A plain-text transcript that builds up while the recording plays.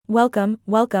Welcome,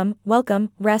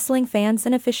 wrestling fans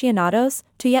and aficionados,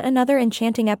 to yet another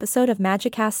enchanting episode of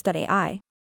Magicast.ai.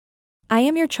 I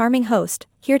am your charming host,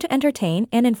 here to entertain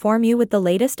and inform you with the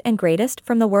latest and greatest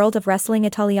from the world of Wrestling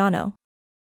Italiano.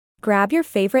 Grab your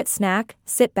favorite snack,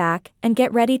 sit back, and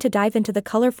get ready to dive into the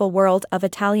colorful world of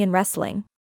Italian wrestling.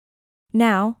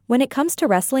 Now, when it comes to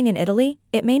wrestling in Italy,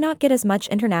 it may not get as much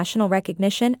international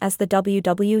recognition as the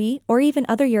WWE or even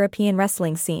other European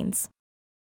wrestling scenes.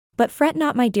 But fret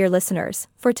not, my dear listeners,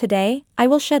 for today, I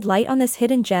will shed light on this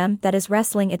hidden gem that is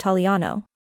Wrestling Italiano.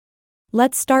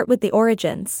 Let's start with the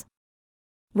origins.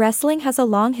 Wrestling has a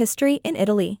long history in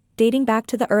Italy, dating back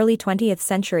to the early 20th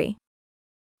century.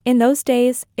 In those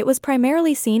days, it was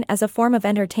primarily seen as a form of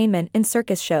entertainment in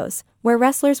circus shows, where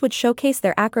wrestlers would showcase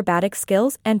their acrobatic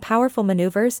skills and powerful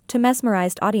maneuvers to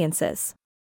mesmerized audiences.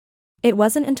 It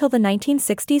wasn't until the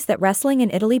 1960s that wrestling in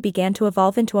Italy began to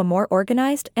evolve into a more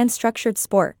organized and structured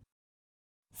sport.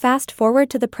 Fast forward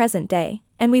to the present day,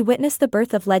 and we witness the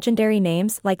birth of legendary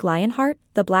names like Lionheart,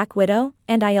 the Black Widow,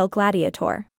 and Il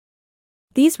Gladiator.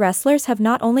 These wrestlers have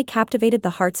not only captivated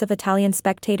the hearts of Italian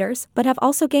spectators but have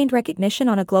also gained recognition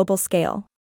on a global scale.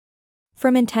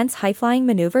 From intense high-flying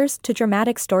maneuvers to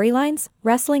dramatic storylines,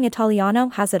 Wrestling Italiano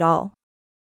has it all.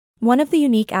 One of the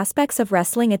unique aspects of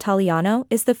Wrestling Italiano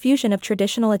is the fusion of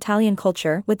traditional Italian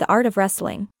culture with the art of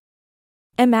wrestling.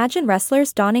 Imagine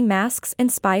wrestlers donning masks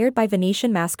inspired by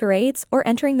Venetian masquerades or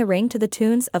entering the ring to the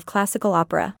tunes of classical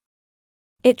opera.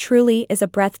 It truly is a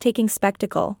breathtaking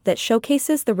spectacle that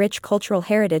showcases the rich cultural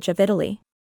heritage of Italy.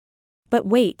 But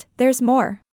wait, there's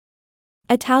more.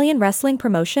 Italian wrestling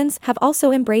promotions have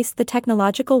also embraced the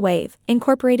technological wave,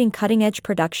 incorporating cutting-edge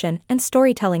production and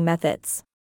storytelling methods.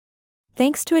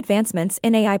 Thanks to advancements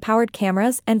in AI-powered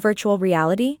cameras and virtual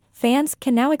reality, fans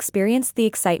can now experience the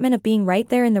excitement of being right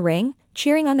there in the ring,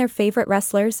 cheering on their favorite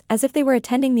wrestlers as if they were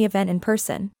attending the event in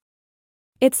person.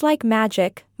 It's like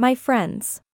magic, my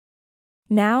friends.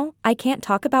 Now, I can't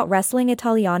talk about Wrestling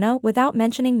Italiano without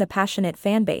mentioning the passionate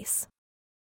fan base.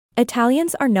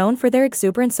 Italians are known for their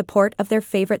exuberant support of their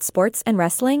favorite sports, and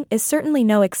wrestling is certainly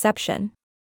no exception.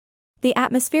 The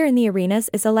atmosphere in the arenas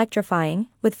is electrifying,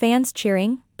 with fans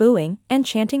cheering, booing, and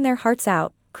chanting their hearts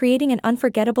out, creating an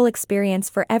unforgettable experience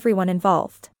for everyone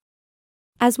involved.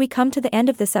 As we come to the end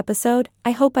of this episode,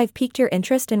 I hope I've piqued your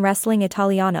interest in Wrestling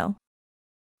Italiano.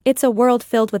 It's a world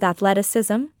filled with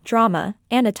athleticism, drama,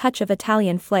 and a touch of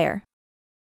Italian flair.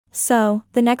 So,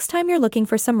 the next time you're looking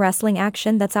for some wrestling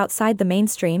action that's outside the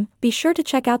mainstream, be sure to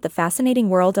check out the fascinating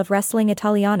world of Wrestling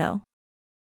Italiano.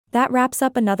 That wraps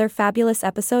up another fabulous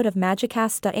episode of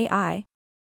Magicast.ai.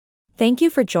 Thank you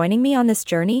for joining me on this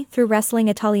journey through Wrestling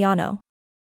Italiano.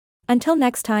 Until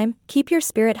next time, keep your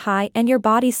spirit high and your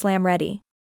body slam ready.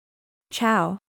 Ciao.